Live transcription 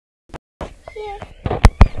Yeah. I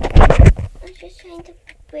was just trying to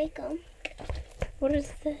break them. What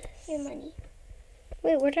is this? Your money.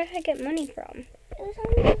 Wait, where did I get money from? It was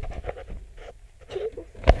on the table.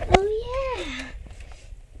 Oh, yeah.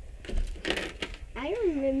 I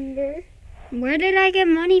remember. Where did I get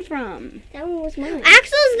money from? That one was mine.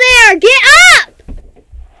 Axel's there! Get up!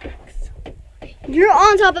 You're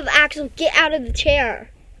on top of Axel. Get out of the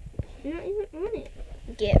chair. I'm not even on it.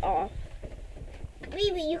 Get off.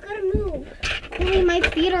 Baby, you gotta move. Lily, my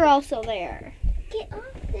feet are also there. Get off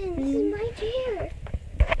then. This is my chair.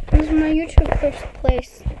 This is my YouTube first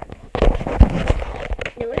place.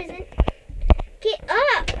 No, it isn't. Get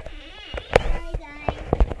up. Hi, guys.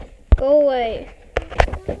 Go away.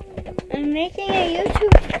 I'm making a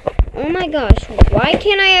YouTube. Oh my gosh, why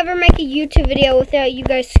can't I ever make a YouTube video without you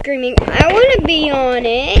guys screaming? I want to be on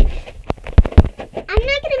it. I'm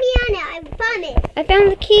not gonna be on it. I promise. I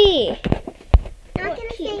found the key. Not What gonna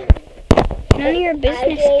key? say None of your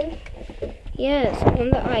business. game. Yes, on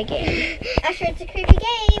the iGame. Asher, it's a creepy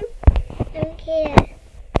game. I don't care.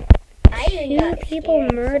 I even Two got people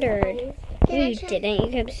scared murdered. sometimes. No, you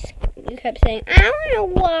didn't. You kept saying, I want to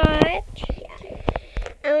watch.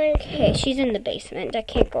 Okay, she's in the basement. I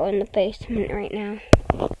can't go in the basement right now.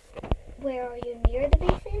 Where are you? Near the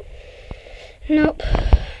basement? Nope.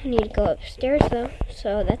 I need to go upstairs though,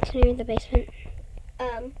 so that's near the basement.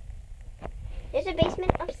 There's a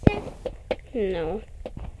basement upstairs? No.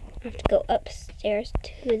 I have to go upstairs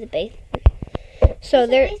to the basement. So There's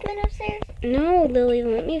there. a basement upstairs? No, Lily,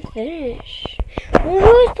 let me finish. Well,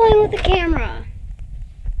 who's playing with the camera?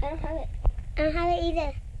 I don't have it. I don't have it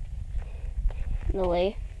either.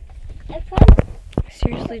 Lily, I promise. I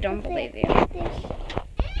seriously don't believe you.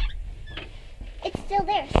 It's still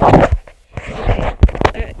there.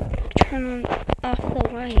 Turn off the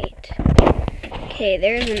light. Okay,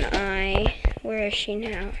 there's an eye. Where is she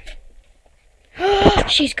now?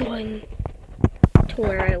 She's going to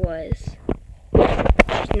where I was.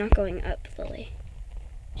 She's not going up, Lily.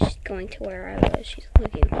 She's going to where I was. She's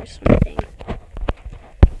looking for something.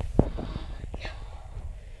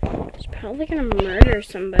 She's probably gonna murder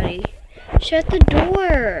somebody. Shut the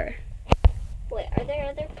door. Wait, are there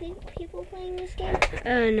other people playing this game?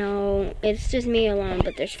 No, it's just me alone,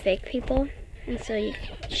 but there's fake people, and so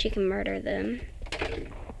she can murder them.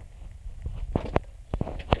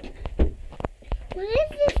 What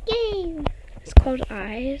is this game? It's called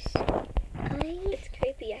Eyes. It's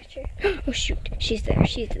creepy, Asher. Oh shoot, she's there,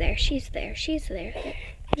 she's there, she's there, she's there.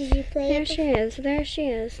 Did you play There it? she is, there she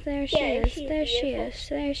is, there she Yeah, is, she's there she beautiful. is,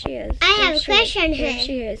 there she is. I there have a she crush is, on There her.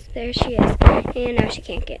 she is, there she is. And now she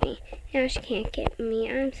can't get me. Now she can't get me.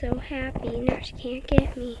 I'm so happy. Now she can't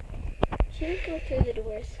get me. She would go through the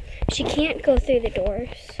doors. She can't go through the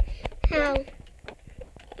doors. How?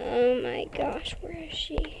 Oh my gosh, where is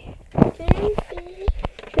she? Fancy.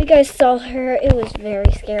 You guys saw her. It was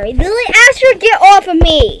very scary. Lily, Asher, get off of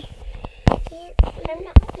me! I'm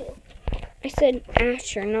not on you. I said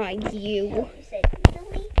Asher, not you. You said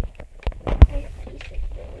Lily. You said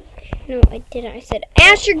Lily. No, I didn't. I said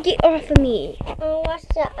Asher, get off of me. Oh, watch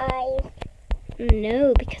the eyes.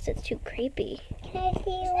 No, because it's too creepy. Can I see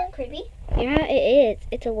you? Is that creepy? Yeah, it is.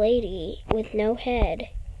 It's a lady with no head.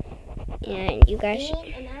 And you guys... You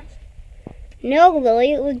need a mask? No,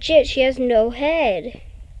 Lily, legit, she has no head.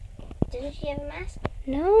 Doesn't she have a mask?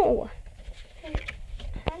 No. How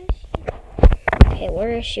does she? Okay,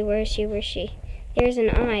 where is she? Where is she? Where is she? There's an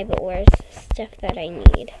eye, but where's the stuff that I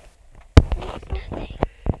need? Nothing.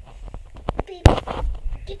 Baby,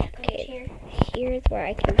 get back on the Okay. chair. Here's where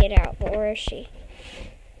I can get out, but where is she?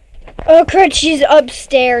 Oh, crud, she's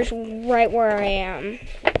upstairs, right where I am.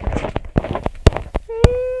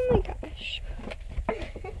 Oh my gosh.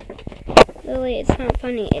 Lily, it's not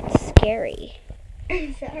funny, it's scary.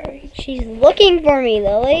 Sorry. She's looking for me,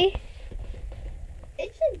 Lily.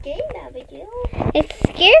 It's a game, Abigail. It's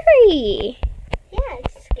scary. Yeah,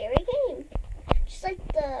 it's a scary game. Just like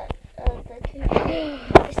the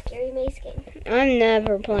scary maze game. I'm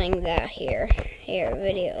never playing that here. Here,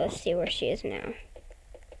 video. Let's see where she is now.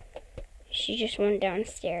 She just went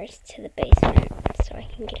downstairs to the basement, so I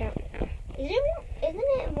can get out now. Isn't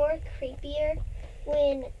it more creepier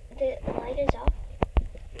when the light is off?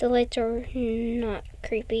 The lights are not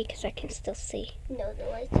creepy because I can still see. No, the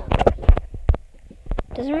light's off.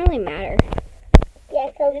 Doesn't really matter. Yeah,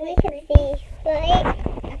 because we can see, right?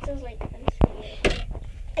 That sounds like I'm scared.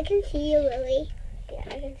 I can see you, Lily. Yeah,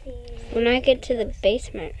 I can see you. When I get to the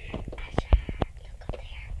basement. Look up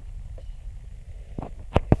there.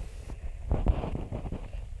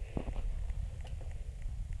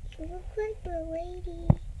 You look like a lady.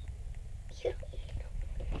 You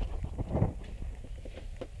don't know.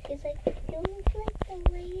 She's like, you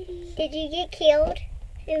Did you get killed?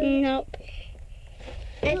 Nope.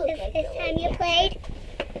 That's the first time you played?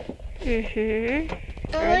 Mm-hmm.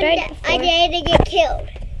 I did get killed.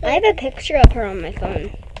 I have a picture of her on my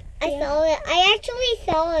phone. I saw it. I actually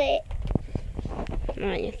saw it.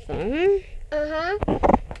 On your phone? Uh-huh.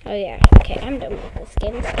 Oh, yeah. Okay, I'm done with this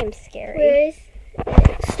game. This game's scary. Where's...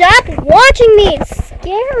 Stop watching me! It's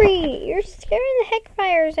scary! You're scaring the heck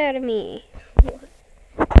fires out of me.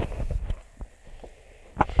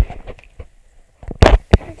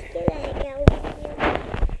 Let's get that out.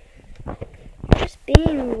 Just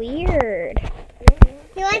being weird.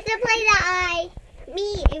 He wants to play the eye.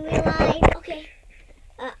 Me in real life. Okay.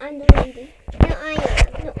 I'm the lady. No, I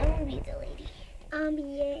am. No, I want to be the lady. I'll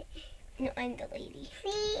be it. No, I'm the lady.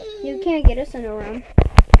 See? You can't get us in a room.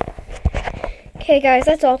 Okay, guys,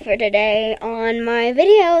 that's all for today on my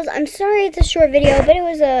videos. I'm sorry it's a short video, but it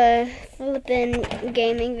was a flippin'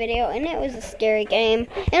 gaming video, and it was a scary game.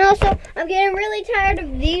 And also, I'm getting really tired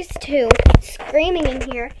of these two screaming in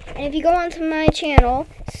here. And if you go onto my channel,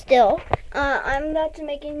 still, I'm about to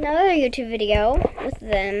make another YouTube video with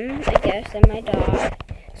them, I guess, and my dog.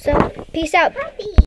 So, peace out. Puppy.